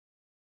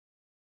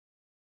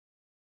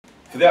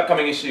For the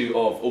upcoming issue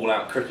of All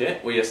Out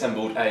Cricket, we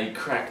assembled a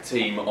crack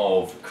team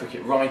of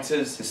cricket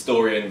writers,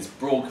 historians,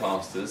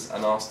 broadcasters,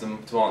 and asked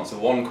them to answer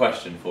one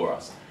question for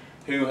us.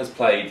 Who has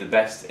played the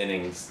best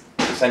innings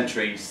of the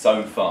century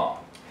so far?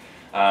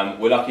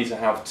 We're lucky to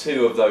have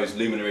two of those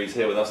luminaries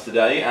here with us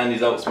today, Andy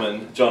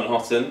Zaltzman, John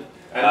Hotten,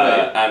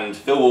 and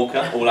Phil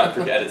Walker, All Out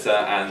Cricket editor,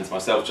 and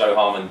myself, Joe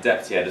Harman,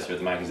 deputy editor of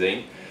the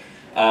magazine.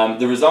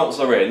 The results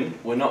are in.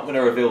 We're not going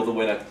to reveal the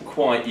winner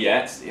quite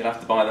yet. You'll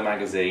have to buy the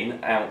magazine,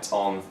 out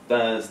on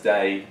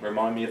Thursday.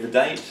 Remind me of the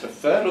date? The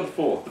 3rd or the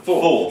 4th? The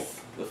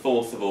 4th. The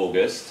 4th of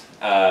August.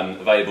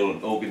 Available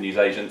on all good news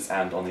agents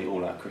and on the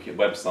All Out Cricket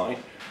website.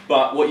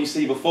 But what you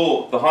see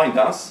behind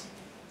us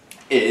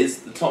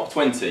is the top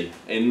 20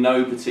 in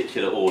no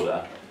particular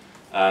order.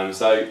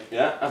 So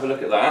yeah, have a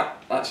look at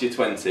that. That's your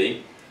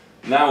 20.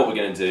 Now what we're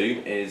going to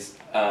do is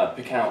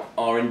pick out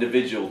our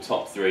individual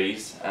top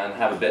threes and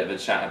have a bit of a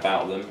chat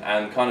about them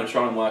and kind of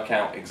try and work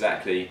out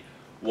exactly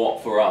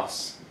what for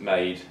us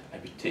made a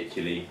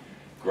particularly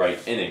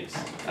great innings.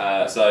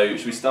 So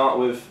should we start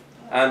with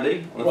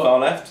Andy on the far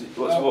left?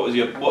 What was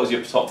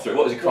your top three?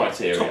 What was your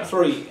criteria? Top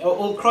three.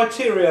 Well,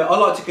 criteria. I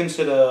like to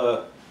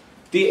consider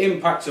the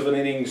impact of an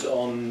innings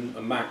on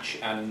a match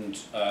and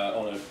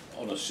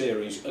on a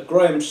series.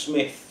 Graham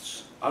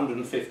Smith's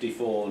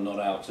 154 not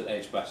out at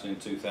Edgbaston in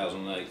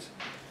 2008.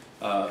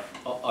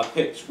 I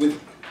picked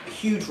with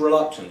huge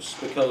reluctance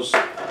because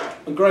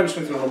Graham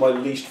Smith is one of my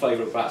least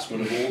favourite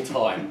batsmen of all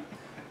time.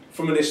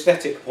 From an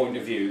aesthetic point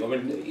of view, I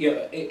mean,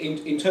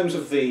 in terms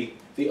of the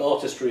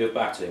artistry of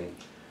batting,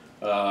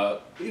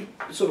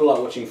 it's sort of like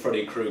watching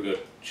Freddy Krueger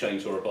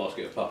chainsaw a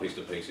basket of puppies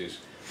to pieces.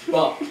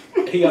 But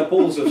he had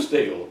balls of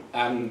steel,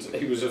 and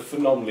he was a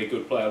phenomenally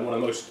good player and one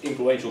of the most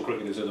influential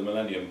cricketers of the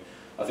millennium,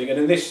 I think. And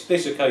in this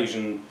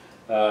occasion,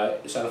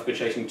 South Africa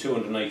chasing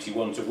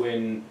 281 to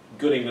win.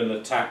 Good England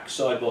attack,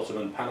 Sidebottom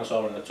and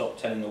Panesar in the top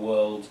 10 in the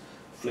world.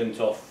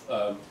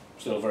 Flintoff,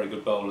 still a very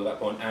good bowler at that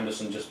point.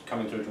 Anderson just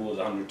coming through towards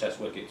 100 Test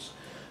wickets.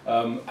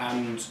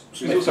 And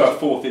Smith was also a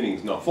fourth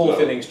innings knock.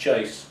 Innings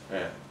chase,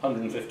 yeah.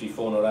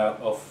 154 not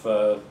out off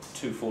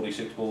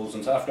 246 balls,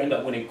 and South Africa ended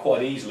up winning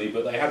quite easily.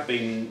 But they had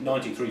been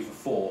 93 for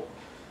 4,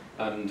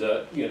 and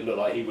it looked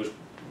like he was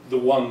the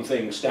one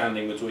thing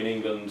standing between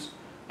England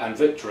and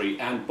victory.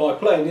 And by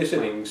playing this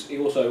innings, he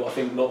also, I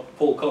think, knocked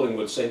Paul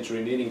Collingwood's century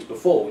in the innings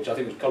before, which I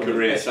think was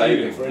Collingwood's best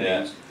innings for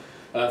innings.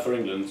 For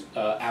England,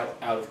 out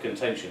of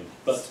contention.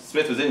 But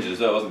Smith was injured as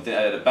well, wasn't he? He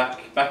had a back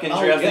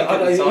injury, I think,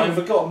 at the time. I'd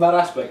forgotten that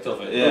aspect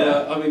of it. Yeah.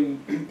 But, I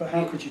mean, but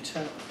how could you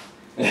tell?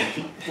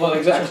 Well,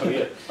 exactly.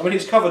 Yeah. I mean,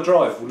 his cover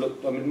drive would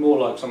look,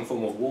 more like some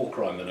form of war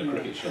crime than a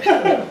cricket shot.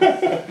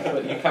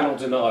 But you cannot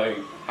deny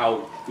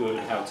how good,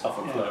 how tough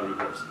a player he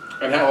was.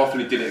 And how often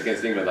he did it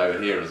against England over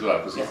here as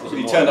well, because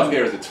he turned up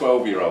here as a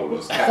 12-year-old,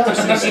 was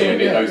captain and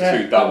he hit those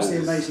two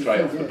doubles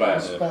straight off the bat.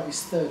 It was about his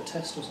 3rd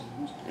test or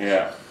something, wasn't it?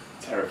 Yeah,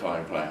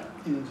 terrifying player.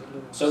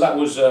 So that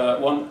was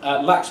one.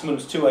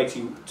 Laxman's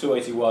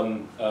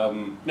 281.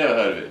 Never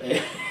heard of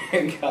it.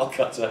 In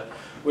Calcutta,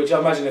 which I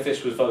imagine if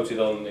this was voted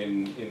on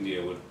in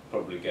India would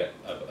probably get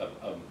I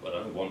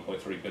don't know,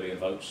 1.3 billion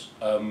votes.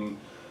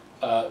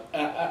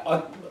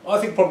 I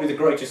think probably the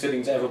greatest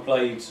innings ever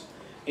played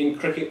in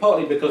cricket,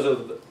 partly because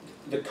of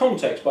the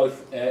context,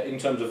 both in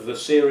terms of the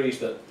series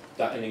that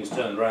innings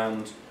turned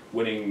round,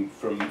 winning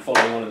from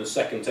following on in the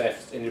second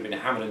test, India being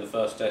hammered in the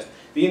first test.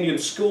 The Indian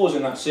scores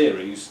in that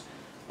series,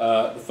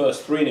 the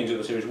first 3 innings of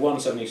the series,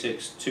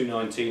 176,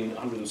 219,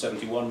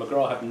 171.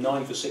 McGrath had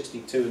 9 for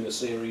 62 in the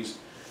series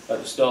at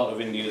the start of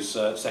India's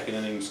second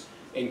innings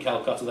in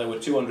Calcutta. They were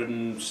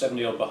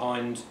 270 odd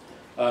behind,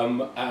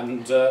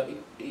 and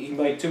he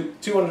made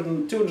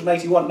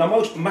 281. Now,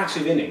 most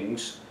massive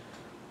innings,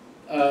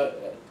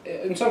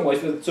 in some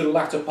ways, the sort of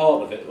latter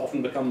part of it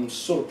often becomes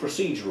sort of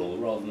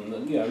procedural rather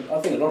than, I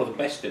think a lot of the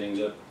best innings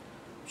are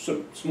sort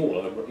of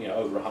smaller,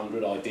 over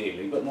 100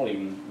 ideally, but not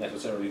even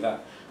necessarily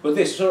that. But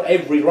this, sort of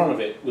every run of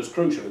it was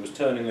crucial. It was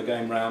turning the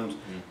game round,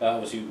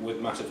 obviously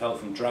with massive help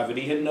from Dravid.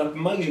 He hit an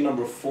amazing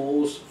number of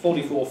fours,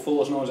 44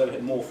 fours. No one's ever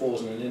hit more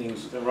fours in an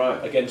innings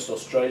against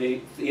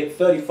Australia. He hit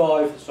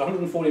 35, so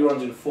 140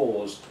 runs in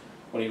fours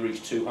when he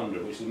reached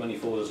 200, which is as many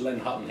fours as Len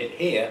Hotten hit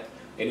here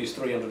in his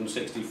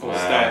 364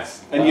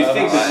 stats. And you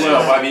think as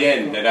well, by the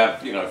end, they'd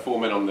have 4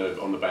 men on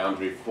the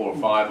boundary, 4 or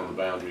 5 on the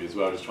boundary as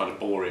well, just trying to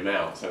bore him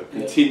out. So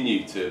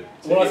continue to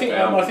well, I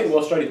think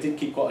Australia did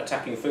keep quite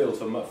attacking field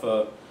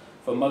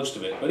for most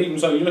of it. But even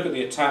so, you look at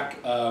the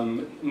attack,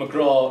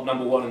 McGrath,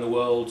 #1 in the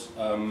world,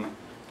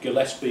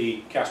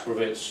 Gillespie,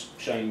 Kasparovich,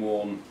 Shane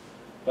Warne.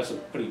 That's a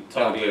pretty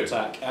tidy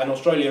attack. And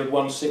Australia had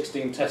won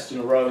 16 tests in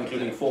a row,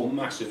 including 4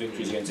 massive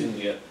victories against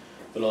India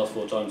the last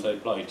 4 times they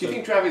played. Do you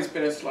think Dravid's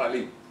been a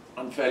slightly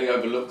unfairly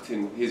overlooked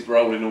in his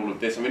role in all of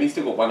this? I mean, he's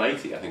still got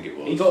 180, I think it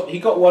was. He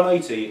got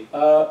 180.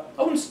 I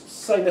wouldn't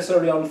say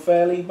necessarily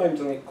unfairly, maybe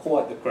doesn't get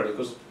quite the credit,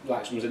 because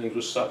Laxman's innings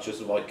was such a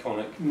sort of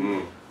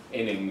iconic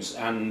innings,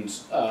 and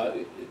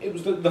it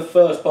was the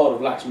first part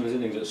of Laxman's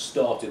innings that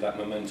started that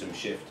momentum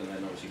shift, and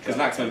then obviously because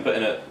Laxman put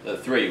in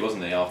at 3,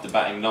 wasn't he, after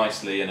batting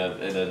nicely in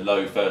a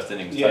low first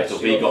innings yes,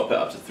 total. He got put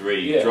up to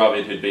 3. Yeah.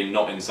 Dravid, who'd been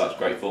not in such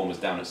great form, was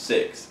down at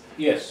 6.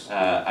 Yes.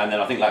 And then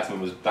I think Laxman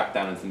was back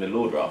down into the middle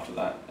order after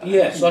that.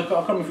 Yes, I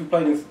can't remember if he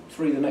played in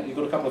 3 the next. He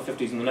got a couple of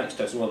 50s in the next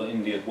test as well. That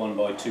India had won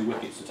by 2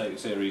 wickets to take the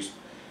series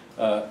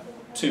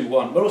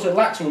 2-1. But also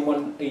Laxman,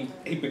 when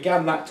he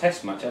began that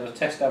test match, had a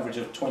test average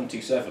of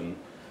 27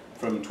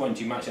 from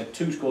 20 matches. He had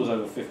 2 scores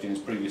over 50 in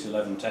his previous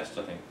 11 tests,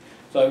 I think.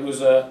 So it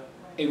was a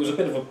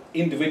bit of an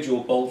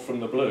individual bolt from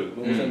the blue.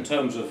 But also in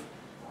terms of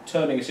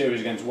turning a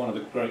series against one of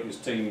the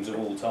greatest teams of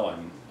all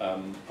time,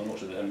 I'm not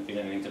sure there had been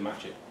anything to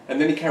match it. And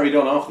then he carried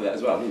on after that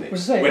as well, didn't he?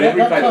 Say,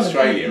 Whenever he played kind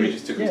Australia, of, he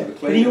just took him to the But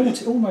clean.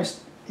 he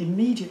almost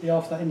immediately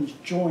after that innings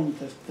joined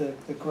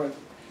the great,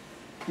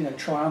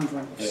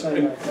 triumvirate of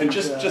Solo and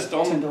just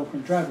on Tendulkar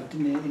and Dravid,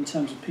 didn't he? In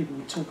terms of people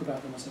would talk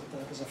about them as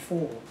a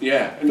 4.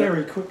 Yeah.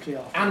 Very quickly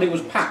after. And it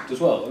was packed as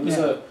well. And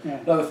there's Yeah.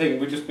 another thing,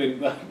 we've just been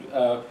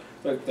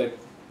the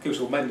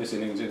Kusal Mendes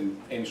innings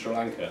in Sri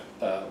Lanka,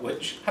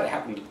 which had it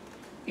happened,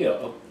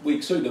 a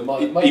week sooner,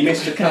 he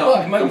missed a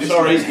cut. I'm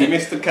sorry, he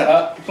missed the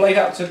cut. Played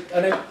out to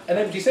an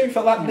empty series.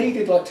 Felt that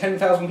needed like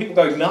 10,000 people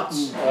going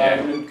nuts.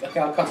 In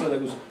Calcutta, there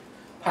was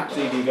packed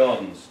Eden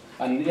Gardens,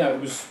 and it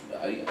was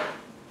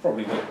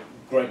probably the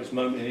greatest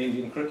moment in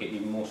Indian cricket,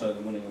 even more so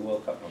than winning the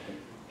World Cup, I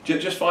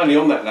think. Just finally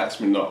on that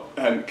Laxman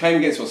knock, came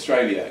against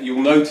Australia,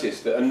 you'll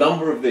notice that a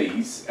number of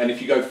these, and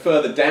if you go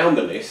further down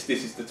the list,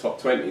 this is the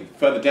top 20,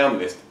 further down the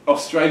list,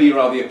 Australia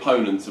are the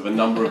opponents of a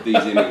number of these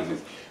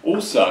innings.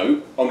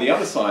 Also, on the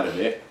other side of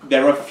it,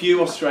 there are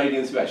few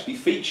Australians who actually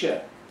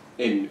feature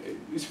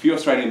there's a few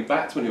Australian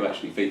batsmen who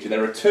actually feature.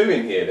 There are 2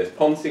 in here, there's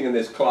Ponting and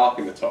there's Clark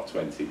in the top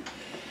 20.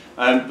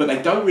 But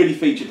they don't really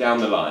feature down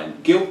the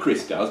line.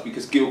 Gilchrist does,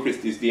 because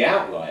Gilchrist is the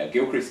outlier.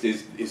 Gilchrist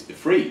is the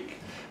freak.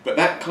 But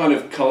that kind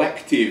of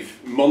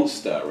collective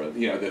monster,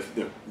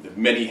 the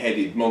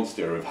many-headed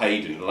monster of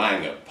Hayden,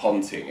 Langer,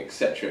 Ponting,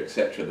 etc.,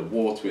 the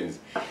War Twins,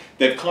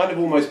 they've kind of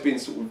almost been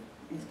sort of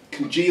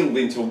congealed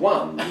into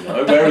one,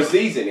 whereas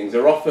these innings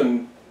are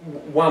often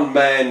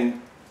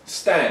one-man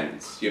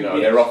stands, Yes.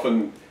 They're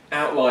often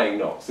outlying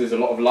knocks. There's a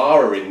lot of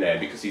Lara in there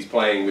because he's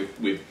playing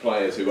with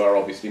players who are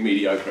obviously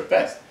mediocre at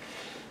best.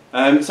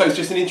 So it's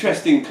just an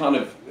interesting kind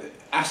of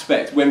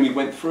aspect when we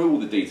went through all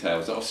the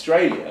details that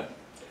Australia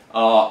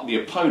are the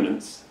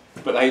opponents,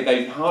 but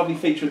they hardly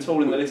feature at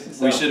all in the list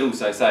itself. We should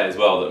also say as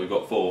well that we've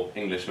got 4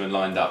 Englishmen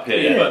lined up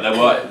here,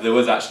 but there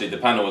was actually, the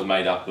panel was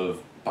made up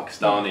of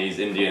Pakistanis,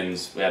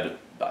 Indians. We had,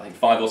 I think,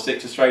 5 or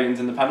 6 Australians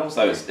in the panel,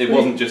 so it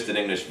wasn't just an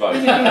English vote.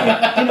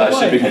 That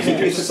should be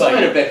It's a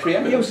sign of their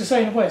preeminence. Yeah, I was to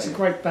say, in a way, it's a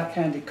great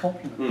backhanded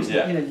compliment.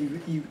 Yeah.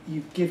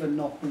 You give a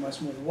knock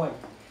almost more weight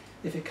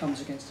if it comes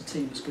against a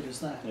team as good as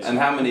that. And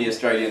how many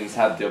Australians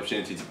had the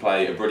opportunity to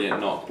play a brilliant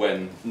knock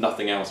when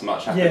nothing else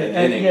much happened in the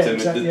innings?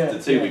 Exactly,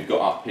 the 2 we've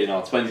got up in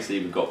our 20,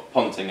 we've got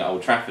Ponting at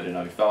Old Trafford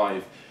in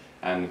 05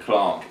 and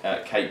Clark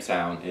at Cape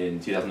Town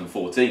in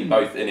 2014,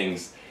 both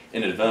innings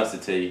in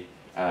adversity,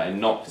 in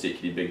not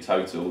particularly big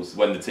totals,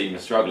 when the team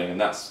is struggling,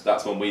 and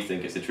that's when we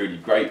think it's a truly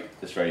great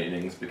Australian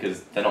innings,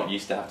 because they're not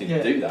used to having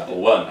to do that,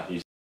 or weren't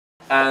used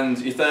to. And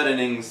your 3rd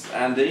innings,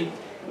 Andy?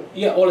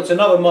 Yeah, well, it's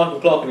another Michael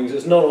Clarke innings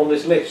that's not on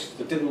this list,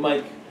 that didn't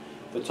make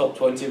the top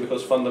 20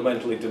 because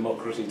fundamentally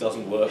democracy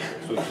doesn't work,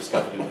 as we've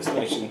discovered in this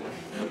nation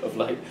of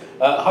late.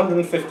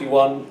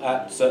 151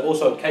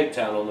 also at Cape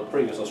Town on the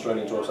previous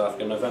Australian Tour of South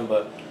Africa,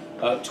 November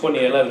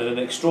 2011, in an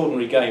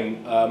extraordinary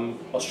game.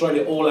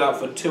 Australia all out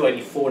for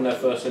 284 in their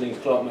first innings.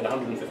 Clarke made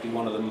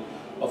 151 of them,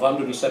 of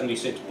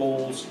 176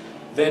 balls.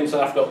 Then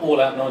South Africa all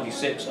out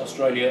 96,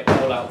 Australia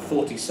all out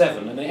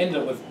 47, and it ended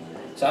up with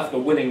South Africa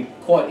winning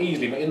quite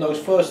easily. But in those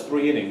first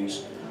 3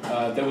 innings,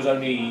 there was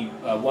only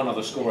one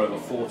other score over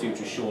 40,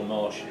 which was Sean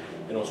Marsh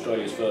in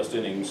Australia's first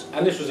innings.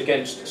 And this was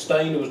against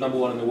Steyn, who was number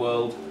 1 in the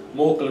world,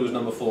 Morkel, who was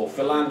number 4,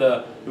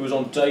 Philander, who was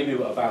on debut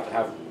but about to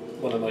have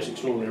one of the most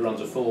extraordinary runs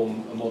of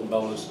form modern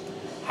bowlers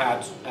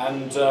had.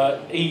 And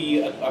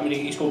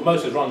he scored most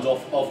of his runs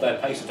off their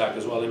pace attack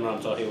as well.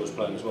 Imran Tahir was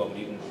playing as well, but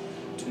he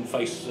didn't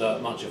face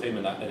much of him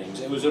in that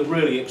innings. It was a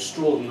really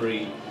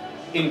extraordinary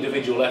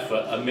individual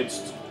effort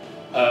amidst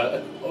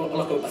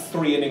like a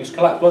 3 innings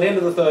collapse. By the end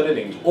of the 3rd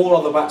innings, all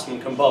other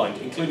batsmen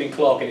combined, including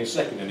Clarke in his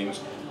 2nd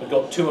innings, had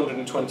got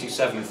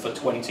 227 for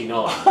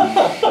 29.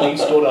 And he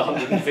scored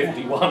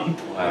 151 in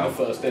the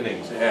first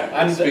innings. Yeah,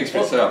 and it speaks for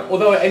itself.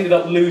 Although it ended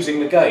up losing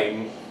the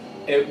game,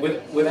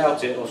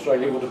 without it,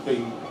 Australia would have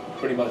been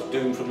pretty much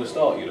doomed from the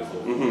start, you'd have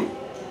thought.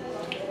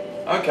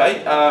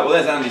 Okay, well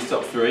there's Andy's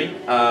top 3.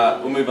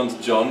 We'll move on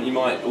to John. You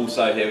might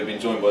also hear we've been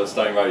joined by the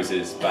Stone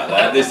Roses back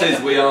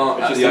there. We are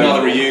at just the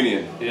another Oval.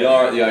 reunion. We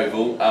are at the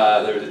Oval.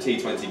 There is a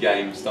T20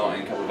 game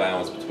starting in a couple of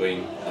hours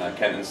between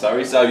Kent and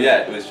Surrey. So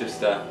yeah, it was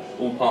just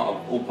all part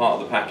of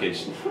the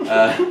package.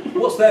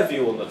 What's their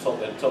view on the top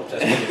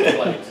test innings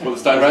played? Well, the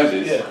Stone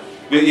Roses? Yeah.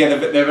 Yeah,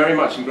 they're very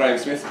much in Graham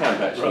Smith's camp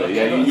actually. Right.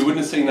 Yeah, you wouldn't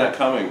have seen that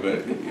coming,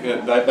 but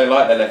they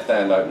like their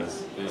left-hand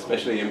openers,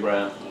 especially in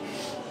Brown.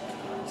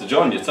 to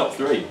join your top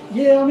 3.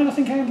 Yeah, I mean, I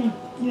think Andy,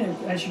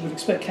 as you would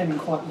expect, came in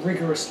quite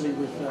rigorously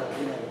with,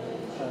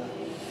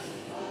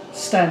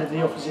 standard of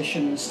the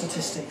opposition,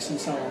 statistics and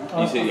so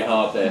on. You see your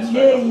hard there.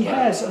 Yeah, he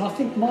has, and I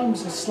think mine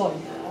was a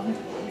slightly,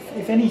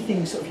 if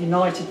anything, sort of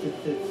united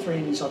the 3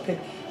 innings I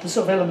picked, the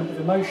sort of element of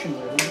emotion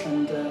really,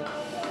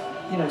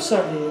 and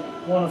certainly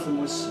one of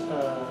them was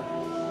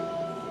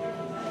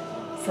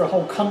for a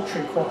whole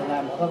country quite a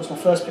landmark. That was my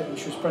first pick,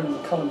 which was Brendan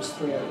McCullum's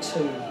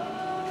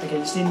 302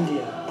 against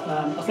India.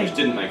 I think which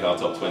didn't make our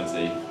top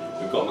 20.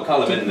 We've got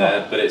McCullum in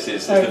there, but it's the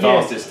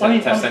fastest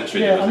Test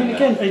century. Yeah, I mean,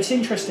 again, it's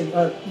interesting.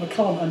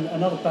 McCullum and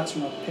another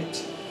batsman I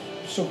picked,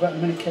 we'll talk about in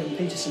a minute, Kevin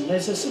Peterson.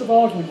 There's a sort of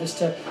argument as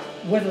to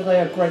whether they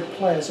are great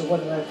players or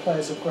whether they are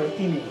players of great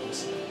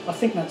innings. I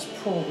think that's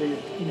probably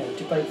a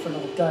debate for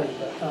another day.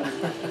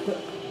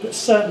 But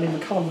certainly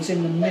McCullum was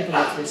in the middle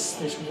of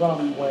this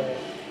run where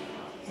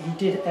he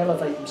did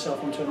elevate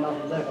himself onto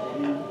another level. I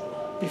mean,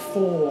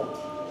 before,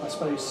 I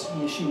suppose,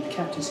 he assumed the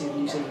captaincy of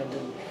New Zealand,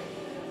 and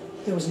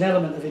there was an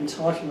element of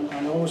entitlement,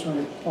 and I always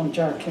remember on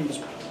Jared Kimber's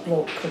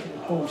blog, Cricket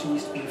with Balls, he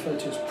used to be referred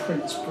to as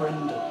Prince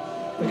Brendan,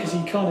 because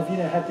he kind of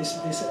had this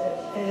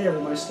air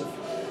almost of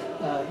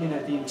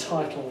the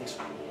entitled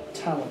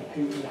talent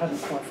who hadn't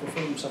quite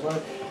fulfilled himself.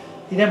 Well,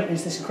 he then went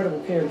into this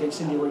incredible period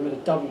against India where he made a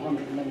double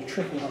hundred and then a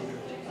triple hundred.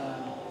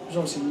 It was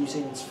obviously New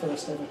Zealand's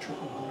first ever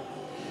triple hundred.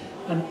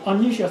 And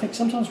unusually, I think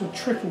sometimes with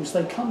triples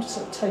they come to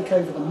sort of take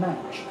over the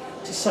match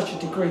to such a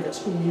degree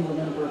that's all you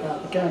remember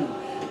about the game.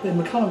 But in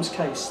McCullum's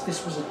case,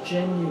 this was a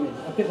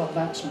bit like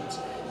Zaltzman's,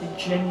 it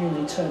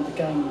genuinely turned the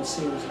game and the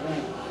series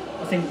around.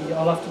 I think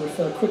I'll have to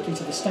refer quickly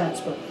to the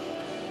stats, but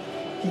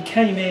he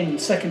came in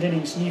second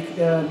innings,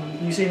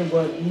 New Zealand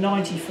were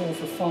 94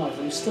 for 5,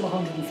 they were still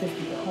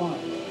 150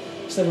 behind.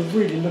 So they were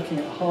really looking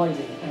at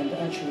hiding and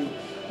actually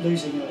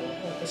losing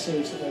a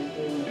series that they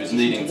it was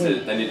needing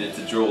to they needed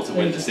to draw to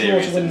win the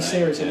series. To win the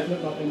series, and it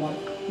looked like they might,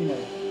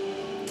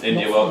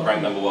 India were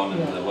ranked number 1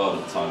 in the world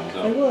at the time as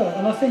well. They were,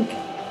 and I think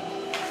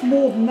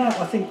more than that,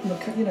 I think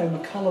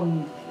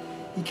McCullum,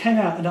 he came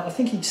out and I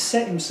think he'd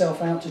set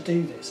himself out to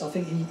do this. I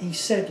think he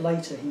said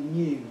later he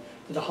knew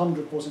that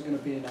 100 wasn't going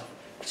to be enough.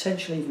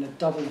 Potentially even a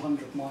double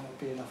 100 might not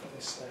be enough at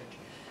this stage.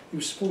 He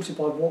was supported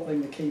by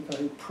Watling, the keeper,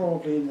 who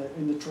probably in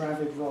the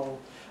Dravid role.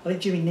 I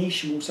think Jimmy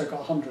Neesham also got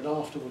 100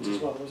 afterwards as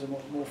well. There was a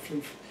more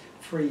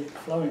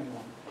free-flowing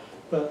one.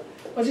 But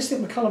I just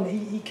think McCullum,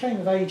 he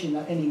came of age in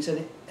that innings,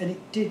 and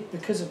it did,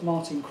 because of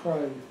Martin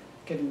Crowe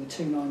getting the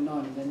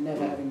 299 and then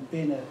never having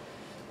been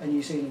a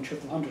New Zealand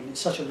triple hundred. It's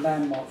such a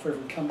landmark for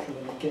every country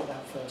when they get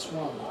that first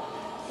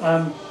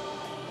one.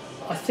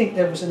 I think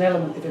there was an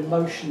element of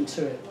emotion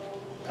to it,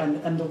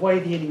 and the way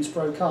the innings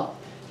broke up,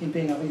 in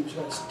being, I think it was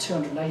about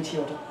 280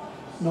 odd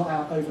not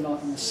out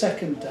overnight on the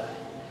second day,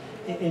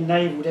 it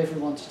enabled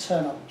everyone to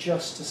turn up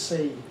just to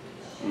see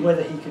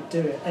whether he could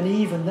do it. And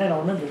even then, I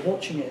remember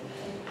watching it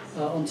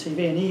on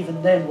TV, and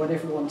even then when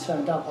everyone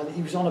turned up,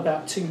 he was on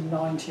about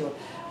 290 odd,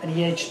 and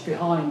he edged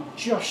behind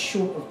just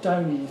short of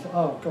Dhoni. You thought,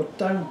 oh God,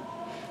 don't,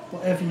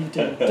 whatever you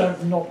do,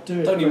 don't not do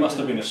it. Dhoni must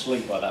have been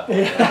asleep by that point.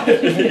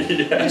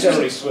 Yeah. He's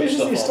already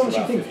switched off after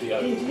about thing. 50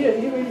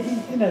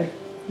 overs.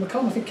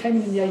 McCullum, I think, came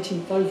in the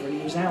 18th over and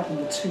he was out in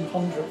the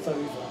 200th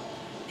over.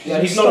 Yeah,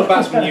 he's not a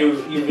batsman you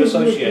would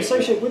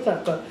associate with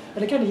that. But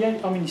and again,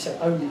 you say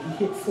only,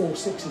 he hit 4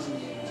 sixes in the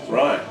innings.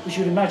 Right. Which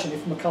you would imagine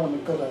if McCullum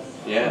had got a.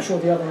 Yeah. I'm sure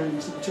the other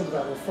innings that we talk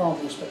about were far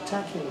more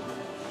spectacular.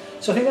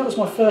 So I think that was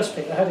my first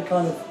pick. I had a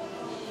kind of,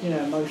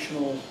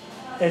 emotional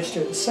edge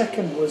to it. The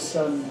second was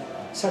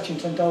Sachin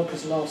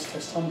Tendulkar's last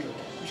Test 100,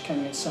 which came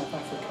against South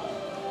Africa.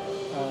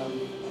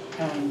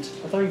 And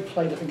although he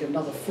played, I think,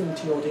 another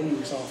 40 odd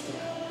innings after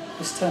that,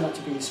 this turned out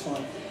to be his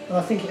final. And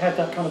I think it had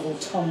that kind of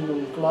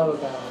autumnal glow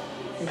about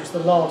it. It was the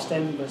last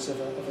embers of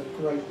a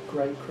great,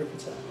 great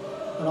cricketer.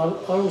 And I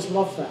always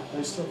loved that,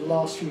 those sort of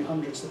last few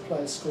hundreds that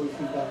players scored. You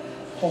think about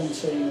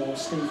Ponting or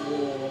Steve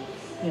Waugh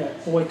or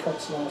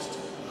Boycott's last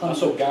 100. I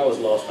saw Gower's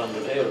last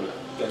 100 here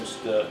against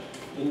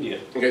India.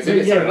 Against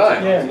India, in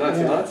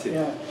 1990.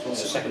 It's one of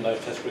the second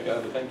most Test cricket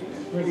ever came to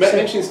me.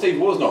 Mentioning Steve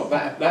Waugh's knock,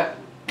 that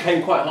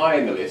came quite high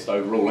in the list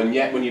overall, and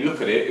yet when you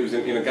look at it, it was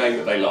in a game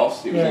that they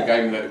lost. It was a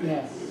game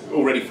that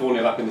already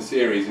 4-0 up in the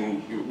series,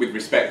 and with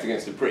respect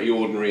against a pretty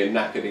ordinary and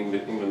knackered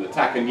England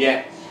attack, and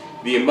yet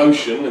the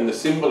emotion and the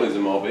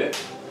symbolism of it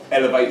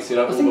elevates it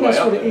up all the way up. I think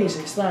that's what it is.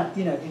 It's that,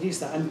 it is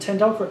that. And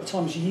Tendulkar at the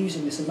time was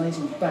using this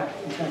amazing bat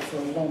he'd had for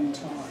a long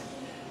time.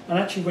 And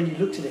actually, when you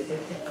looked at it,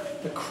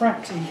 the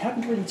cracks, he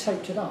hadn't really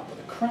taped it up, but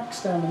the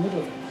cracks down the middle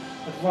of it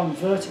had run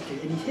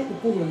vertically, and he hit the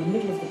ball in the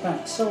middle of the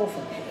bat so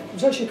often. It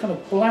was actually a kind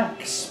of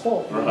black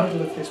spot in the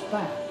middle of this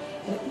bat.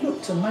 And it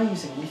looked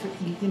amazing.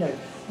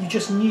 You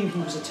just knew he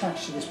was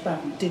attached to this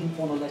bat and didn't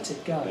want to let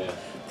it go. Yeah.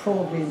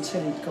 Probably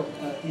until he'd got,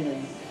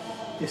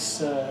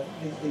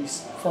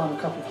 these final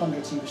couple of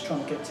hundreds he was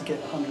trying to get the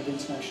 100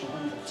 international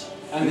hundreds.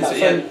 And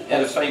he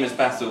had a famous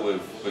battle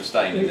with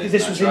Steyn in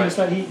this was match,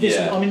 right?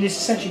 This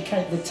essentially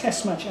came, the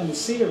Test match and the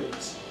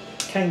series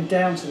came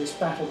down to this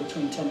battle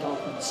between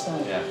Tendulkar and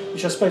Steyn,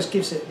 which I suppose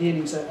gives the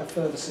innings a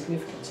further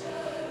significance.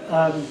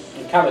 And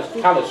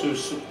Callis,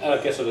 who's I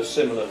guess at a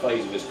similar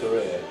phase of his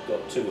career,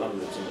 got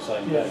 200s in the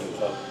same game. It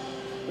was like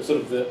the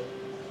sort of the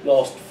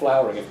last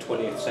flowering of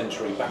 20th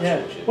century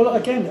batsmanship. Well,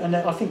 again, and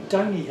I think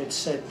Dhoni had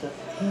said that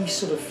he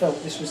sort of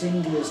felt this was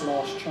India's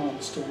last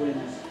chance to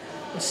win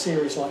a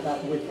series like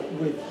that with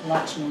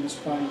Zaltzman was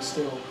playing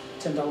still,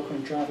 Tendulkar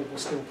and Dravid were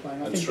still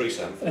playing. And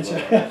Srisanth.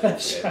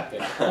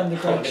 And the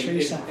great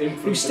Srisanth,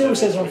 who still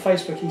says on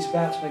Facebook he's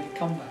about to make a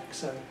comeback,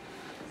 so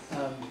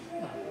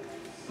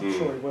I'm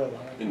sure he will.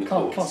 I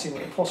can't see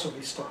what would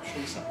possibly stop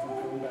Srisanth from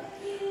coming back.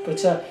 But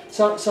so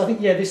I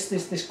think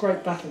this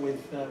great battle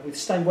with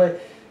Steyn, where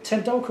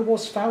Tendulkar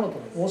was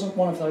fallible. It wasn't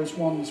one of those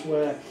ones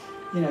where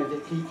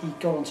that he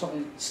got on top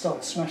and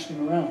started smashing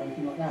him around or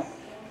anything like that.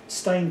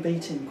 Steyn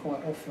beat him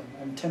quite often,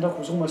 and Tendulkar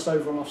was almost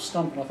over and off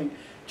stump, and I think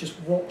just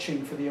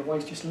watching for the away,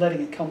 just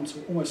letting it come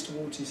almost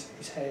towards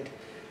his head,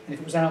 and if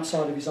it was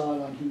outside of his eye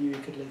line, he knew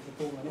he could leave the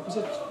ball. And it was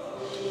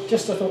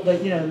I thought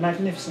that a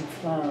magnificent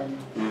flowering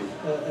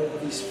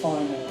of his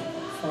final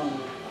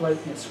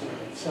greatness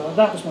really. So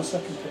that was my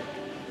second pick.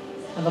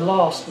 And the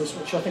last was,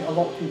 which I think a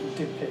lot of people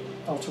did pick,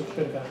 I'll talk a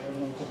bit about it,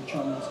 everyone probably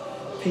chimes,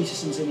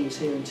 Peterson's innings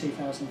here in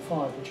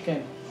 2005, which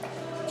again,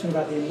 talking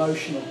about the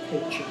emotional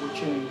pitch at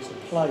which innings are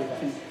played. I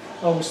think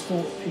I always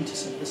thought of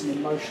Peterson as an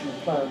emotional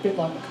player, a bit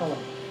like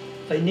McCullum.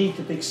 They need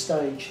the big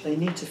stage, they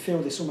need to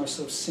feel this almost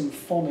sort of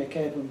symphonic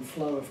ebb and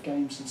flow of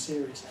games and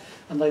series,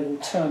 and they will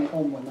turn it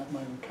on when that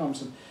moment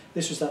comes. And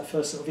this was that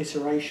first sort of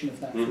iteration of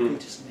that for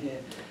Peterson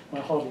here. I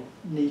hardly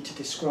need to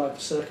describe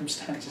the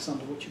circumstances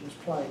under which it was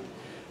played.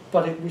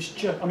 But it was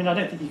just, I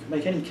don't think you could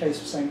make any case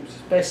of saying it was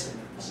his best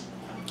innings.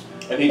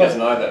 And he doesn't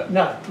either.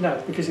 No,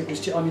 because it was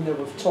just, there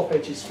were top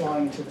edges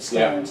flying into the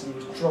stands, and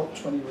he was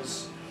dropped when he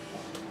was,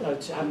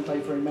 hadn't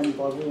played very many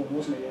by Warren,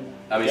 wasn't he?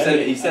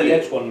 He said he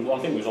edged one, I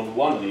think it was on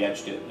one and he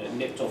edged it, and it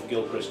nipped off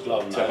Gilchrist's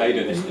glove. To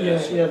Hayden.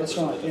 Yeah, that's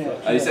right.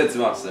 And he said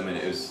to us,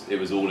 it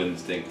was all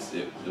instinct.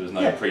 There was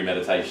no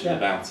premeditation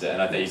about it.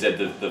 And I think he said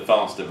the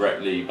faster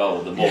Brett Lee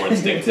bowled, the more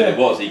instinctive it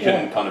was. He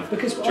couldn't kind of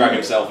drag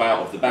himself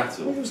out of the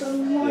battle. It was a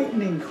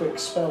lightning quick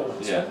spell.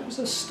 It was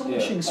an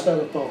astonishing spell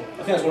of bowl.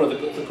 I think that's one of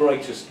the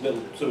greatest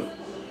little sort of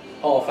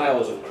half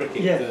hours of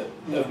cricket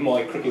of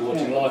my cricket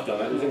watching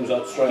lifetime. It was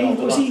like straight after lunch.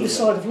 It was either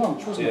side of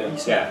lunch, wasn't it? He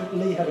said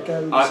Lee had a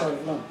go either side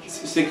of lunch.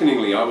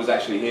 Sickeningly, I was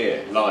actually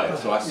here live,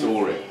 so I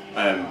saw it.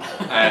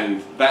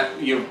 And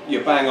that you're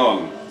bang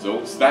on,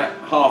 Zaltz. That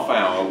half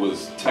hour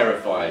was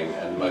terrifying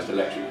and the most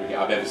electric cricket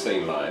I've ever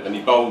seen live. And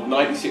he bowled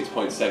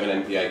 96.7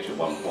 mph at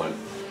one point.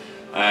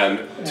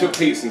 Took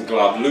Peterson's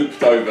glove,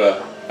 looped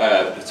over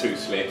the two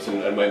slips,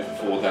 and went for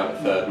 4 down to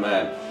third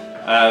man.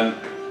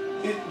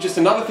 Just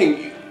another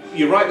thing.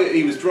 You're right that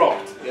he was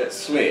dropped at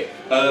slip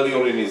early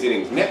on in his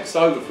innings. Next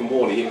over from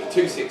Warner, he hit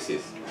 2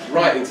 sixes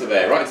right into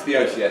there, right to the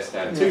OCS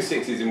stand. 2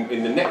 sixes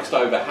in the next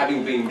over,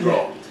 having been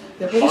dropped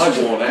by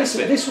Warner.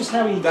 This was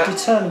how he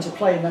determined to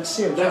play in that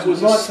series. That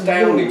was right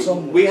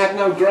astounding. We had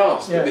no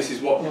grasp that this is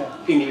what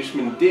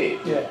Englishmen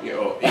did.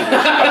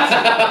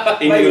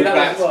 England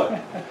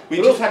batsmen.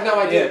 We just had no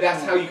idea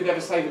that's how you could ever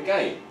save a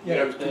game.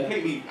 It was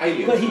completely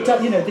alien.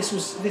 But this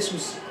was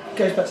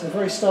goes back to the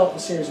very start of the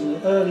series and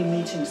the early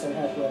meetings they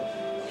had where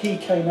he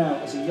came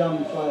out as a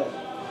young player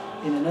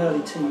in an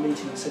early team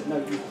meeting and said, "No,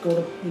 you've got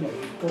to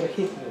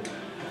hit it.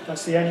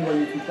 That's the only way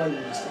you can play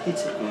with is to hit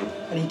it."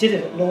 And he did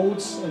it at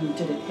Lords, and he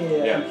did it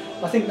here. Yeah.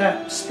 And I think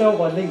that spell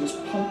by Lee was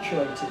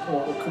punctuated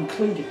or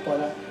concluded by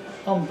that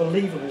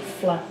unbelievable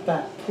flat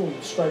bat pull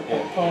straight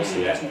back past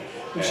it, wasn't it?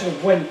 Which sort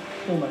of went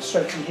almost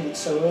straight to hit it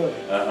so early.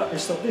 I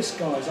just thought this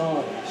guy's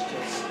eye is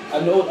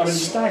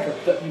just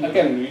staggering.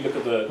 Again, you look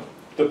at the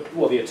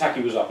attack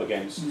he was up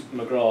against.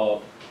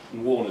 McGrath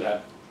and Warner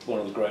had one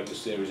of the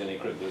greatest series any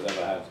cricketer's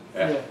ever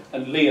had.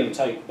 And Lee and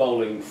Tate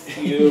bowling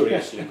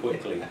furiously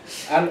quickly.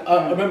 And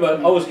I remember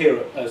I was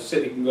here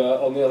sitting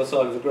on the other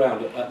side of the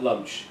ground at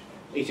lunch,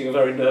 eating a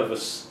very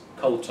nervous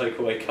cold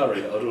takeaway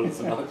curry that I'd ordered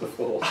the night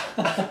before.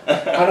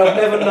 And I've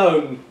never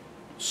known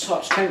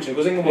such tension,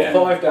 because England were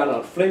 5 down at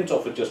lunch.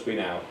 Flintoff had just been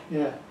out.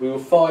 We were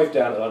 5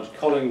 down at lunch.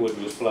 Collingwood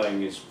was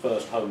playing his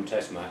first home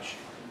test match.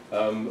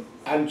 And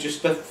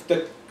just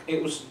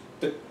it was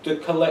the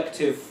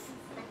collective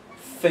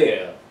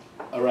fear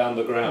around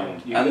the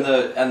ground, and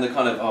the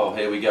kind of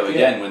here we go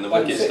again when the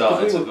wicket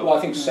started. We were, I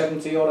think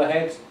 70 odd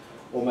ahead,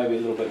 or maybe a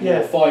little bit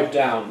more. 5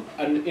 down,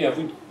 and if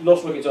we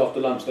lost wickets after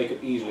lunch, they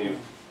could easily have.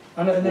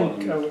 And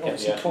then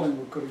obviously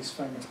Collingwood got his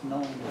famous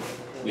 9.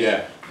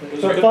 Yeah.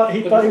 But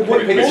he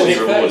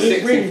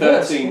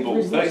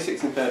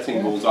 36 and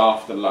 13 balls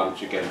after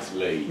lunch against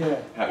Lee,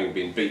 having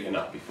been beaten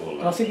up before lunch.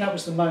 And I think that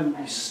was the moment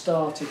you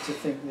started to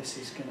think this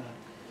is going to.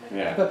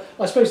 Yeah. But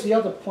I suppose the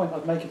other point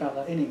I'd make about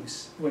that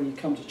innings, when you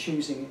come to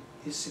choosing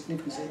its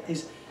significance,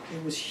 is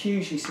it was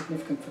hugely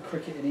significant for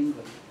cricket in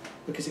England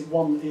because it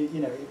won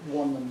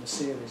them the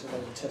series,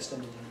 although the Test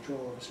ended in a draw,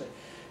 obviously.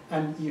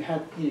 And you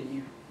had,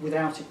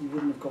 without it, you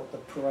wouldn't have got the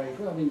parade.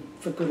 Well, I mean,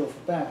 for good or for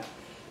bad,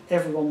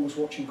 everyone was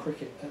watching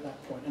cricket at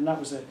that point, and that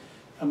was a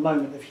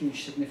moment of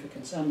huge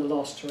significance, and the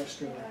last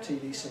terrestrial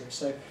TV series.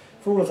 So,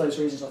 for all of those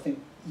reasons, I think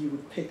you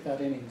would pick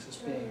that innings as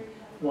being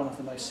one of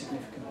the most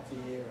significant of the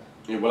era.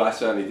 Yeah, well, I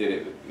certainly did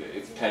it.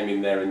 It came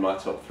in there in my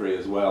top 3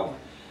 as well.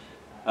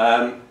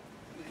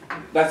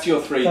 That's your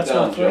 3 That's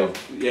done, my John.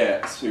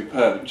 Yeah,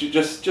 superb.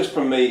 Just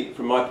from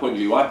my point of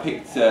view, I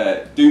picked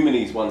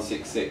Dumini's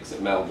 166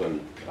 at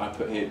Melbourne. I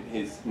put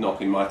his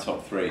knock in my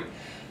top 3.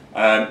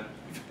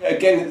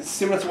 Again,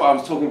 similar to what I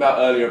was talking about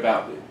earlier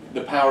about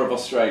the power of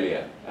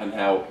Australia and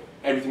how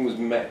everything was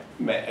met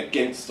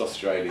against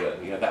Australia.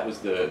 You know, that was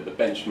the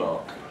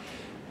benchmark.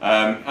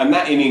 And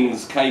that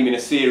innings came in a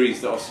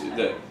series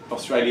that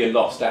Australia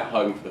lost at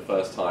home for the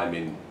first time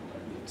in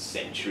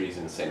centuries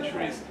and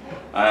centuries.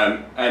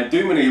 And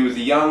Dumini was a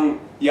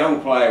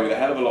young player with a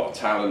hell of a lot of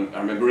talent. I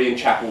remember Ian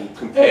Chappell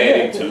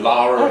compared him to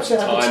Lara at the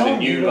time, the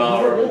new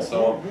Lara and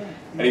so on.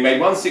 And he made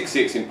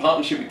 166 in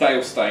partnership with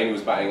Dale Steyn, who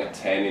was batting at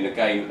 10 in a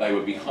game that they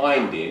were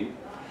behind in.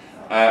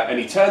 And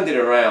he turned it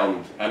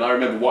around, and I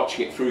remember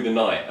watching it through the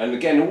night. And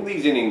again, all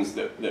these innings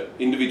that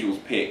individuals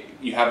pick,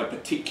 you have a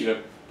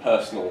particular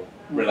personal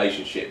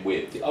relationship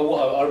with.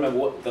 I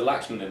remember the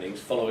Zaltzman innings,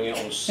 following it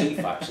on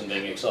CFAX and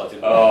being excited.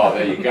 Oh,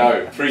 there you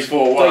go.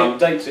 3-4-1.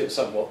 Dates it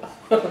somewhat.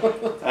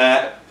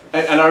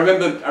 And I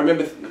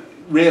remember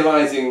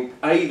realising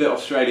A, that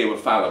Australia were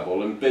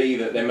fallible, and B,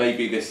 that there may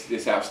be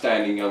this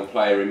outstanding young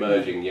player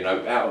emerging, you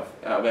know, out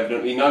of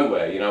evidently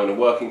nowhere, you know, and a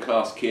working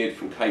class kid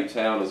from Cape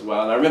Town as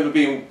well. And I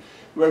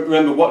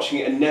remember watching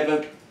it and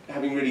never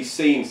having really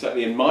seen,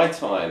 certainly in my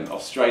time,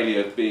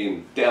 Australia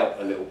being dealt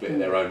a little bit of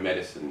their own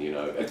medicine, you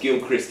know, a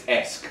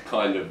Gilchrist-esque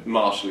kind of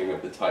marshalling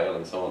of the tail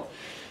and so on.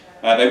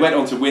 They went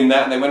on to win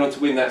that, and they went on to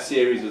win that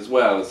series as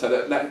well. And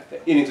so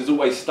that innings has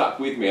always stuck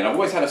with me, and I've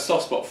always had a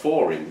soft spot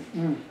for him.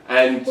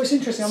 And well, it's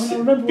interesting. I mean, I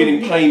remember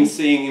been in pain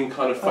seeing him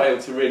kind of fail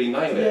to really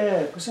nail it.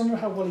 Yeah, because I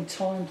remember how well he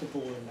timed the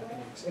ball in that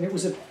innings, and it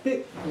was a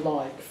bit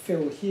like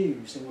Phil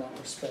Hughes in that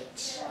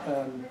respect.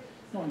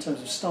 Not in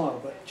terms of style,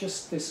 but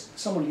just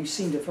someone who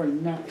seemed a very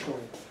natural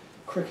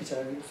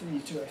cricketer.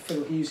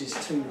 Phil Hughes'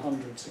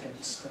 200s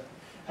against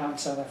out in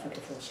South Africa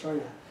for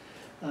Australia.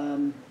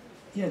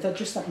 Yeah,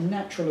 just that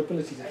natural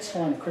ability to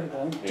time a cricket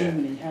ball. I think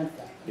Dumini had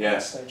that at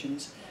that stage, and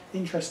it's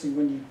interesting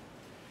when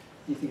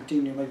you think of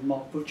Dumini or maybe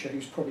Mark Butcher,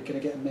 who's probably going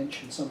to get a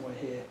mention somewhere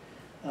here.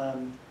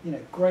 You know,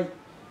 great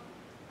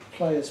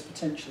players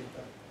potentially,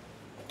 but.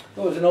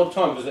 Well, it was an odd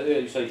time because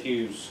you say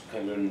Hughes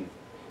came in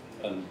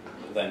and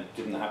then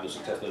didn't have the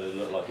success that it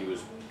looked like he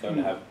was going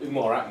to have.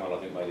 More Akmal,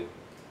 I think, made a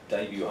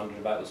debut 100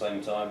 about the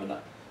same time, and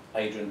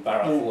Adrian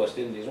Barra for West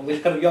Indies. All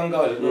these kind of young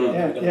guys that looked like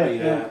they were going to be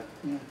there.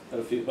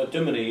 But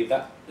Dumini,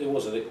 it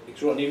was an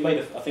extraordinary. He made,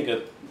 I think,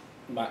 a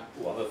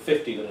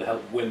 50 that had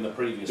helped win the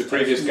previous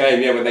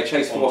game, when they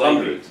chased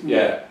 400.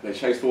 They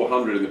chased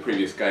 400 in the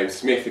previous game.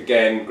 Smith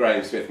again,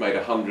 Graham Smith made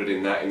 100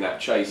 in that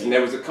chase, and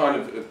there was a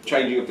kind of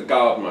changing of the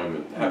guard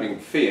moment, having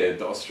feared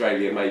that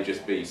Australia may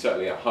just be,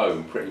 certainly at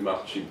home, pretty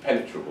much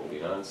impenetrable, you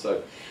know.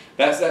 So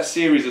that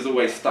series has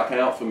always stuck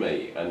out for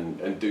me,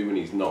 and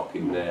Dumini's knock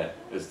in there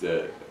as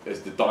the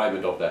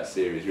diamond of that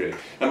series, really.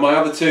 And my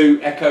other 2,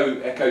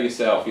 echo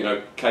yourself, you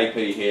know,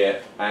 KP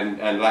here and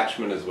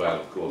Zaltzman as well,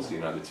 of course, you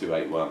know, the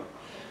 281.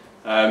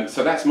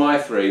 So that's my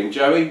 3. And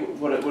Joey,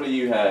 what do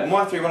you have?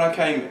 My 3, when I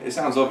came, it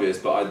sounds obvious,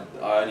 but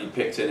I only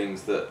picked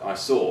innings that I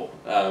saw.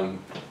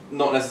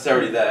 Not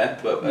necessarily there,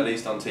 but at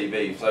least on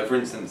TV. So for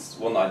instance,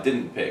 one that I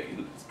didn't pick,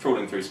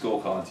 trawling through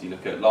scorecards, you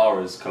look at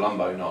Lara's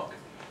Colombo knock,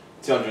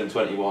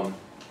 221.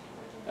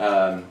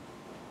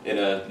 In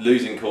a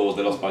losing cause,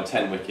 they lost by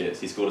 10 wickets.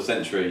 He scored a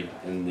century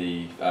in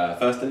the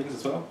first innings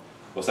as well,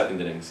 or second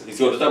innings. He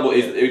scored a double.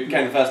 He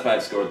became the first player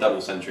to score a double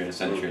century and a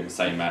century in the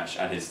same match,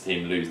 and his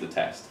team lose the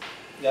test.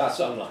 Yeah, that's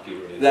unlucky,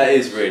 really. That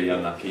is really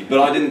unlucky. But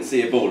I didn't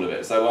see a ball of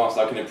it, so whilst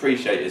I can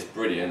appreciate its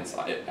brilliance,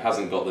 it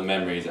hasn't got the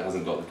memories. It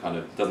hasn't got the kind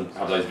of doesn't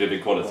have those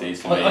vivid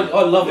qualities for me.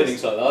 I love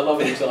innings like that. I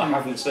love innings that I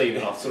haven't seen,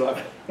 and I sort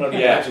of can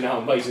only imagine how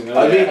amazing they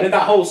are. And in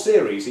that whole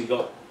series, he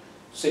got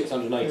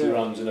 680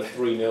 runs in a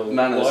 3-0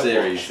 man of the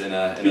series in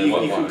a you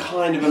can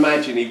kind of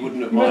imagine he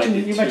wouldn't have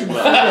minded too much.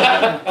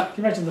 Can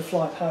you imagine the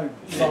flight home,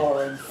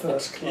 Lara in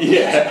first class?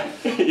 Yeah.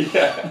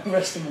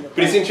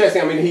 But it's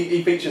interesting, I mean,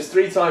 he features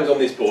 3 times on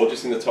this board,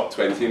 just in the top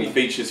 20, and he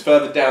features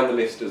further down the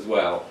list as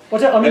well.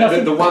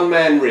 The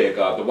one-man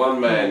rearguard, the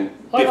one-man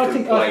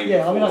different plane.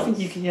 I think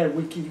you can,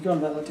 we keep going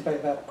about that debate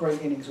about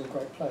great innings or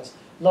great players.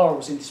 Lara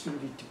was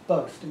indisputably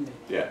both, didn't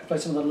he? Yeah.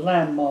 Played some of the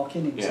landmark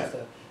innings of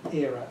the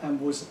era and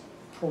was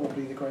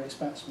probably the greatest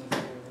batsman of the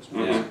era as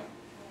well.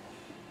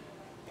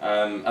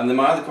 Yeah. And then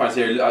my other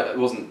criteria, I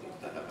wasn't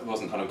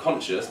kind of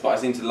conscious, but I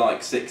seem to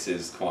like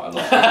sixes quite a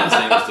lot. It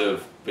seems to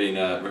have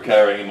been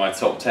recurring in my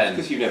top 10.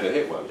 Because you've never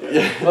hit one.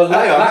 Well,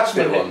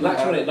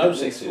 Zaltzman hit no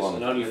sixes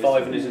and only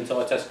 5 in his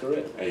entire Test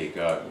career. There you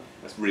go.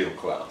 That's real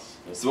class.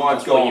 So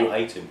I've got. You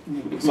hate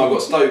him. So I've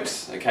got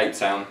Stokes at Cape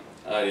Town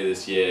earlier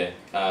this year.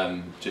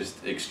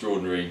 Just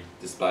extraordinary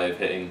display of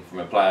hitting from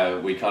a player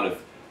we kind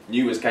of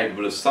knew was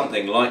capable of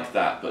something like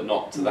that, but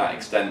not to that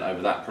extent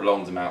over that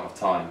prolonged amount of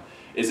time.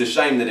 It's a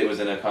shame that it was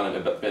in a kind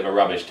of a bit of a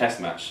rubbish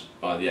Test match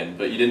by the end,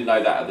 but you didn't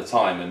know that at the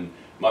time, and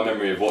my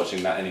memory of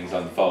watching that innings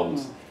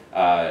unfold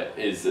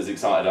is as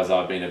excited as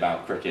I've been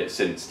about cricket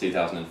since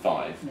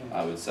 2005,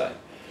 I would say.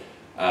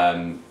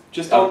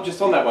 Just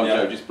on that one, yeah.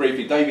 Joe, just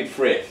briefly, David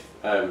Frith,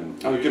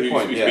 who's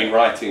been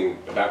writing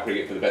about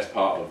cricket for the best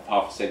part of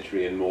half a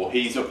century and more,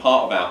 he's a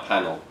part of our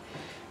panel.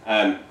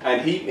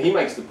 And he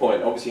makes the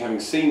point, obviously having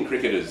seen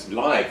cricketers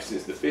live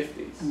since the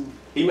 50s,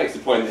 he makes the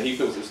point that he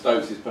feels that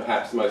Stokes is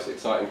perhaps the most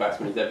exciting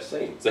batsman he's ever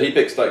seen. So he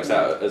picked Stokes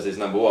out as his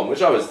number one,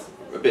 which I was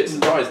a bit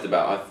surprised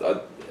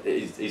about.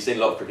 He's seen a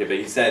lot of cricket, but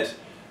he said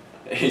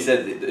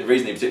the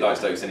reason he particularly liked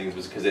Stokes' innings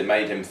was because it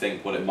made him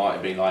think what it might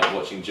have been like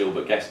watching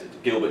Gilbert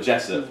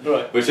Jessup,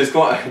 right. which is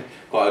quite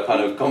a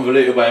kind of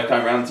convoluted way of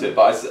coming around to it.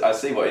 But I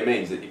see what he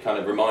means. It kind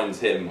of reminds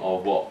him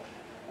of what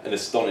an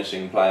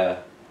astonishing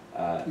player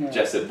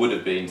Jessup would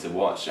have been to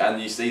watch,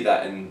 and you see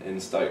that in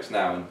Stokes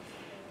now.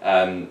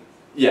 And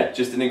yeah,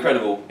 just an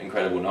incredible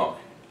knock.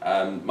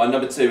 My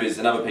number two is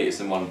another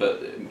Peterson one,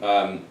 but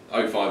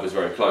 05 was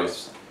very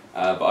close.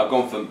 But I've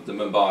gone for the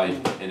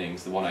Mumbai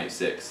innings, the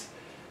 186.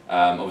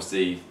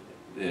 Obviously,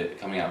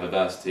 coming out of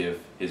adversity of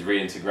his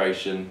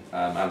reintegration,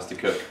 Alistair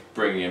Cook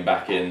bringing him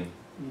back in.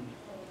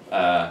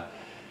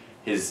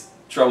 His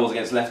troubles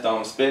against left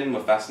arm spin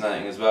were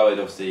fascinating as well.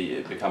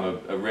 It become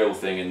a real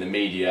thing in the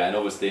media, and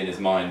obviously in his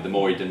mind, the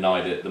more he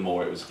denied it, the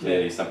more it was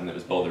clearly something that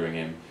was bothering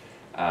him.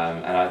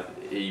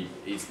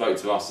 He spoke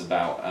to us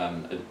about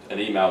an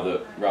email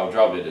that Rahul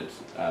Dravid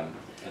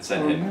had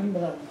sent him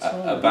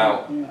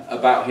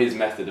about his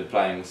method of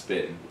playing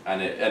spin,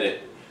 and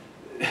it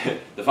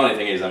the funny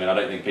thing is, I mean, I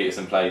don't think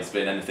Peterson played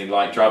spin anything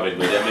like Dravid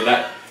would. I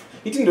mean,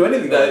 he didn't do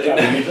anything like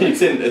Dravid. He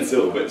didn't at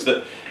all, but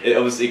it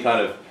obviously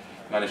kind of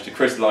managed to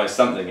crystallise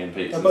something in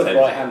Peterson's They're both head.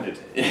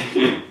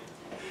 right-handed.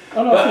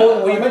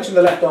 Well, you mentioned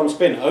the left arm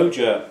spin.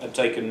 Oja had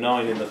taken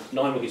 9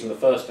 wickets in the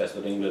first test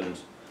that England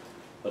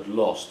had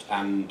lost,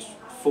 and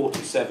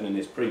 47 in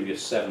his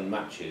previous 7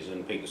 matches,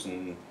 and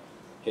Peterson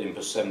hit him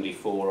for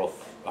 74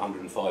 off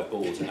 105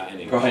 balls in that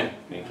innings, right,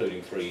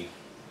 including three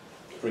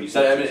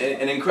So I mean,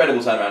 an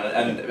incredible turnaround,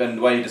 and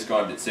the way he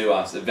described it to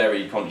us, a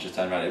very conscious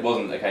turnaround. It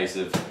wasn't a case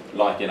of,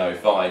 like in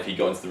 05, he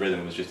got into the rhythm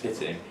and was just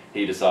hitting.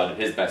 He decided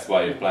his best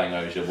way of playing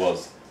Oja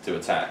was to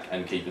attack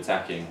and keep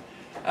attacking.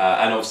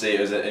 And obviously it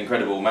was an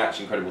incredible match,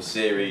 incredible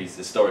series,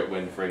 historic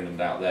win for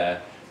England out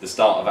there. The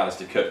start of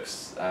Alistair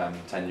Cook's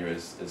tenure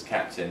as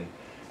captain.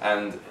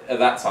 And at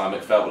that time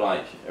it felt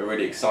like a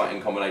really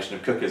exciting combination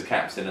of Cook as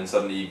captain and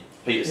suddenly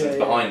Peterson's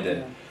behind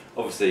it.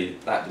 Obviously,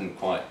 that didn't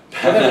quite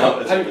pan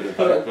out.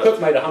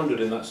 Cook made 100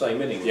 in that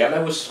same innings. Yeah. And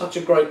there was such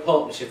a great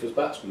partnership as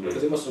batsmen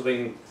because it must have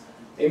been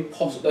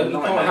impossible. You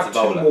can't have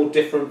 2 more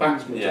different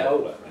batsmen to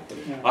bowl at.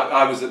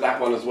 I was at that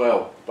one as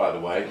well, by the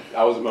way.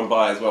 I was at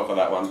Mumbai as well for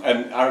that one.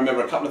 And I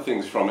remember a couple of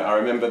things from it. I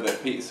remember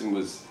that Peterson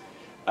was...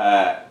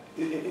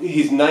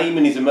 his name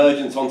and his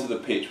emergence onto the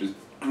pitch was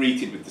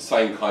greeted with the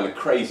same kind of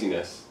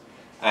craziness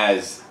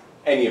as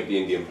any of the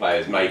Indian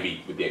players,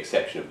 maybe with the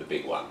exception of the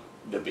big one,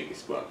 the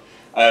biggest one.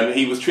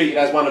 He was treated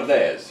as one of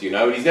theirs, you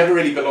know, and he's never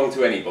really belonged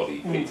to anybody,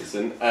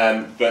 Peterson,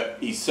 but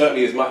he's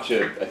certainly as much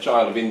a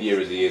child of India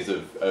as he is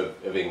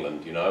of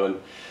England, you know,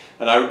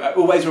 and I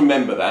always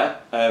remember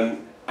that.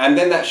 And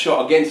then that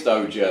shot against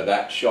Oja,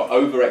 that shot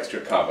over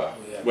extra cover,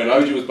 when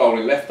Oja was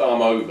bowling left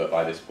arm over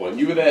by this point.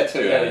 You were there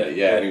too,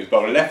 Andy, and he was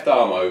bowling left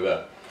arm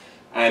over,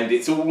 and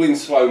it's all in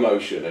slow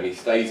motion, and he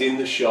stays in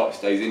the shot,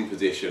 stays in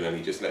position, and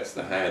he just lets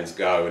the hands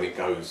go, and it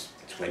goes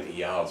 20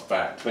 yards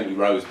back, 20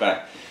 rows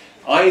back.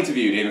 I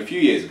interviewed him a few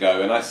years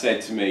ago, and I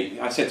said to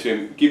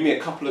him, give me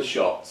a couple of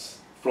shots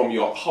from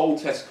your whole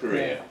Test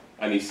career,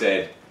 and he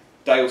said,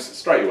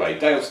 straight away,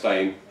 Dale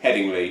Steyn,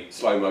 Headingley,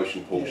 slow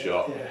motion pull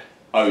shot,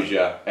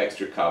 Oja,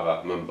 extra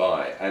cover,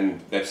 Mumbai,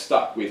 and they've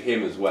stuck with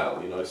him as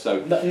well, you know.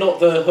 So not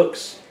the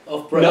hooks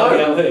off Brett.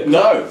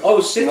 No. I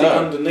was sitting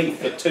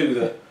underneath the 2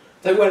 that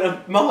they went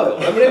a mile.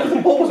 I mean,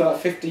 the ball was about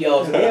 50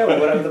 yards in the air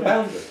and went over the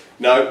boundary.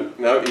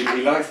 No,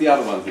 he likes the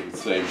other ones, it would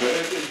seem.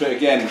 But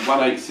again,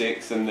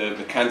 186 and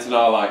the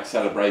Cantona-like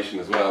celebration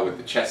as well, with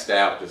the chest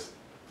out, just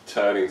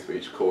turning to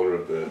each corner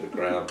of the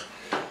ground.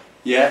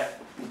 Yeah,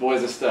 the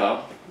boy's a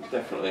star,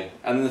 definitely.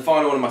 And then the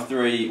final one of my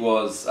 3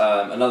 was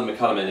another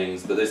McCullum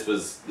innings, but this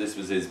was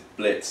his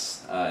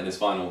blitz in his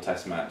final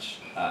Test match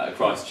at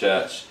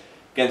Christchurch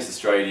against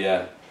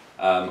Australia.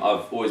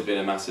 I've always been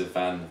a massive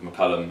fan of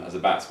McCullum as a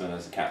batsman,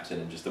 as a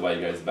captain, and just the way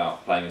he goes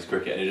about playing his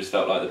cricket, and it just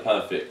felt like the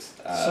perfect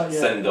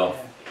send-off.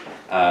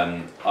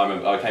 I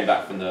remember I came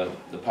back from the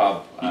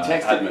pub. You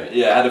texted me?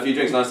 Yeah, had a few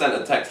drinks, and I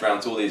sent a text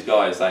around to all these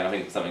guys saying I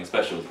think something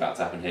special was about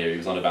to happen here. He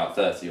was on about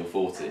 30 or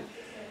 40,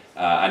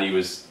 and he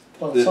was...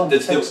 By the time the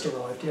text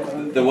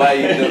arrived, the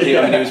way that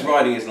he was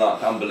riding his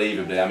luck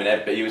unbelievably. I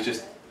mean, but he was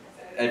just...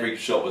 Every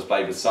shot was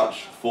played with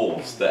such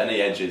force that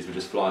any edges were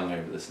just flying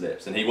over the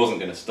slips, and he wasn't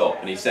going to stop.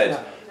 And he said,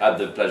 I had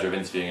the pleasure of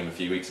interviewing him a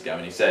few weeks ago,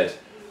 and he said,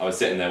 I was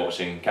sitting there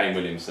watching Kane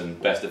Williamson,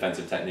 best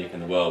defensive technique in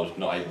the world,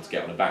 not able to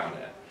get on a bat on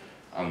it.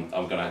 I'm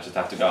going to just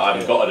have to go, I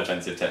haven't got a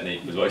defensive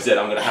technique, was what he said,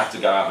 I'm going to have to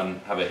go out and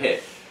have a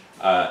hit.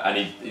 And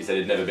he said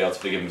he'd never be able to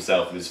forgive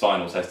himself with his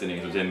final Test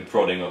innings, was him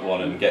prodding at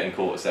one and getting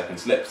caught a second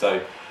slip.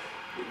 So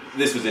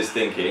this was his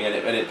thinking,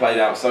 and it played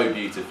out so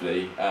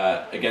beautifully.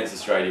 Against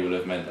Australia will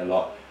have meant a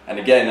lot. And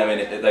again, I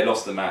mean, they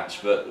lost the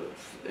match, but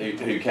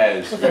who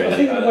cares?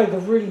 Really? I think the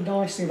really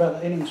nice thing about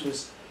that innings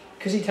was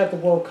because he'd had the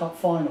World Cup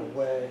final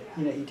where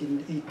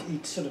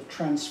he'd sort of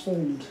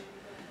transformed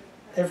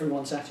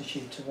everyone's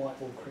attitude to white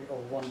ball cricket or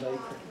one day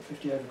cricket,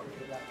 50 over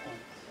cricket at that point.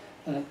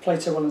 And it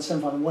played so well in the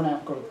semi-final, went out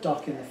and got a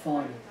duck in the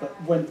final, but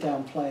went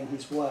down playing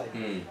his way.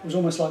 It was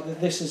almost like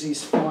that. This is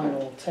his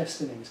final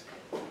Test innings.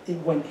 It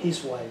went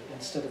his way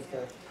instead of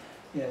the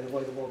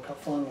way the World Cup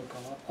final had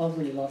gone. I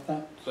really like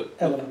that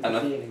element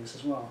of the innings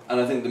as well. And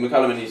I think the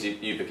McCullum innings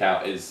you pick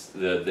out is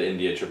the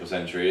India triple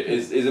century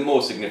is a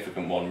more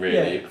significant one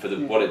really for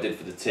what it did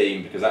for the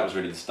team, because that was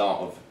really the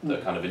start of the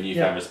kind of a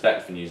newfound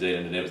respect for New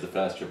Zealand, and it was the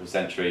first triple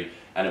century,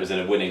 and it was in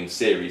a winning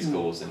series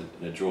cause in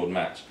a drawn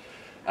match.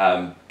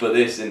 But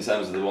this, in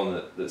terms of the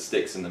one that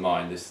sticks in the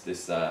mind, this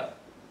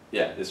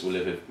will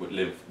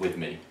live with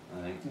me,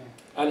 I think. Yeah.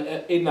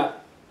 And in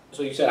that,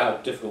 so you said how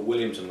difficult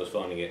Williamson was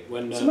finding it.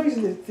 When it's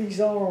amazing that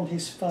these are on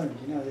his phone.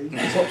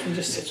 Zaltzman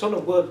just it's on a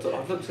Word.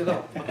 I've looked it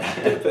up.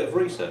 I did a bit of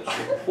research.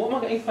 What am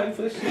I getting paid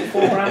for this? £4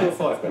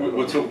 or £5?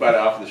 We'll talk about it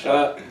after the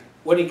show.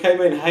 When he came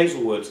in,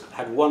 Hazelwood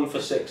had 1 for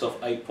 6 off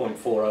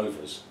 8.4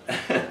 overs,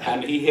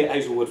 and he hit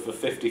Hazelwood for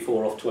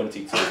 54 off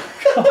 22.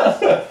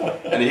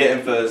 And he hit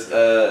him for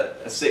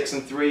a 6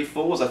 and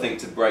 3/4s, I think,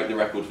 to break the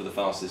record for the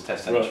fastest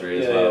Test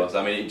century as well. So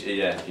I mean,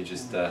 he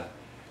just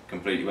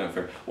completely went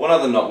for it. One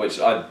other knock which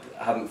I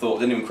hadn't thought,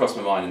 didn't even cross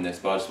my mind in this,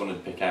 but I just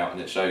wanted to pick out,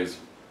 and it shows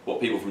what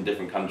people from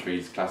different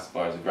countries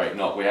classify as a great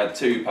knock. We had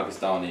 2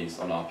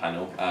 Pakistanis on our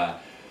panel,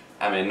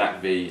 Amir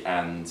Naqvi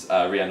and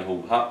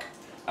Rian Haq.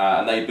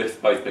 And they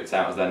both picked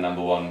out as their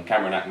number 1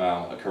 Cameron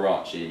Akmal at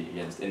Karachi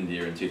against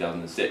India in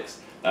 2006.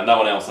 Now, no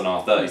one else on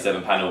our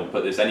 37 panel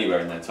put this anywhere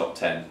in their top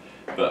 10.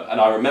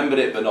 And I remembered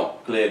it, but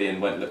not clearly,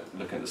 and went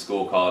looking at the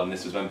scorecard. And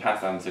this was when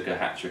Pathan took a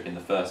hat-trick in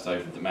the first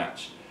over of the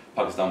match.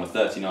 Pakistan was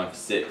 39 for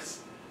 6.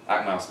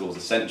 Akmal scores a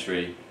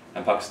century,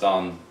 and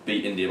Pakistan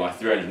beat India by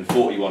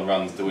 341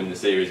 runs to win the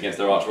series against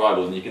their arch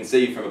rivals. And you can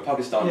see from a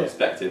Pakistan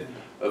perspective,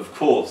 of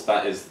course,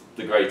 that is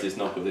the greatest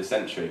knock of this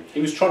century.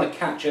 He was trying to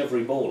catch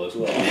every ball as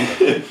well.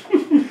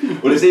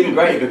 Well, it's even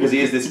greater because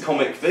he is this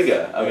comic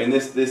figure. I mean,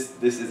 this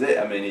is it.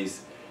 I mean,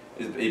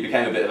 he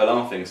became a bit of a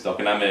laughing stock,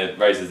 and Amir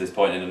raises this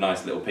point in a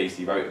nice little piece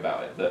he wrote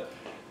about it,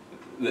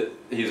 that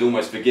he was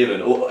almost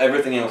forgiven.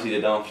 Everything else he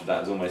did after that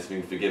has almost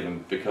been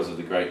forgiven because of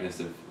the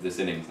greatness of this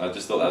innings. And I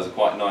just thought that was a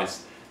quite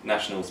nice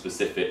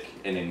national-specific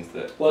innings.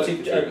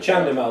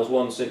 Chandimal's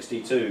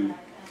 162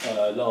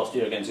 last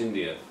year against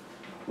India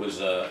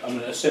was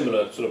a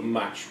similar sort of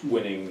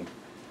match-winning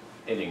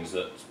innings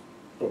that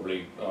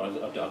probably I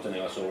don't think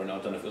I saw it. I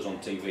don't know if it was on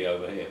TV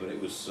over here, but it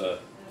was.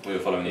 We were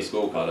following the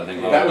scorecard, I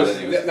think.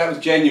 That was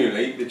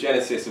genuinely the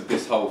genesis of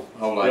this whole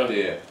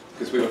idea,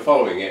 because we were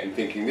following it and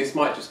thinking this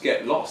might just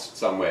get lost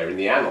somewhere in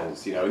the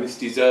annals, and this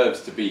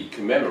deserves to be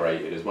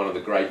commemorated as one of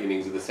the great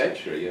innings of the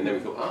century. And then we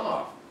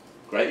thought,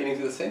 great innings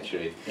of the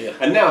century. Yeah.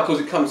 And now, of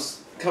course, it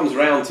comes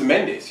round to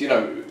Mendes.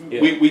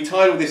 We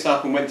tied all this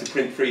up and went to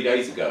print 3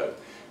 days ago.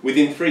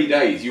 Within 3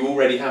 days, you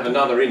already have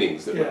another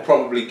innings that would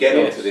probably get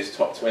onto this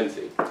top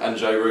 20. And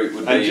Joe Root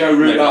would be. And Joe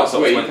Root last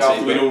week,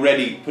 after we'd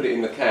already put it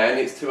in the can,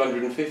 it's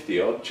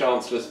 250 odd,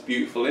 chanceless,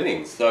 beautiful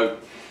innings. So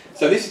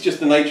this is just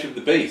the nature of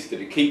the beast,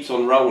 that it keeps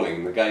on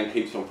rolling. The game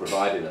keeps on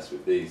providing us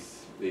with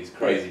these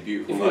crazy,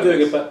 beautiful moments. If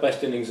you're doing a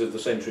best innings of the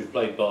century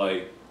played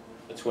by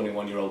a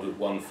 21-year-old who'd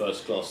won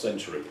first-class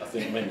century, I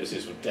think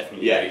Mendes's would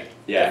definitely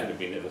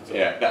be near the top.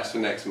 Yeah, that's for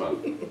next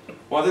month.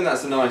 Well, I think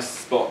that's a nice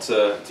spot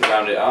to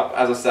round it up.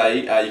 As I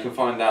say, you can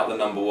find out the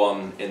number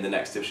 1 in the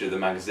next issue of the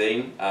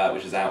magazine,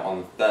 which is out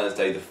on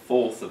Thursday the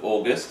 4th of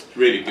August.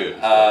 Really good.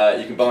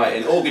 You can buy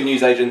it in all good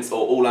newsagents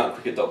or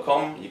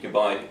alloutcricket.com. You can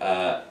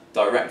buy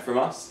direct from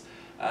us.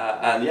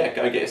 And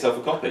go and get yourself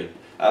a copy.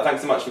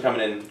 Thanks so much for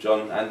coming in,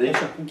 John, Andy.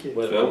 Thank you.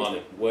 Where's my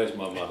money? Where's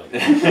my money?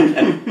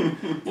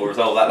 We'll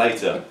resolve that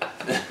later.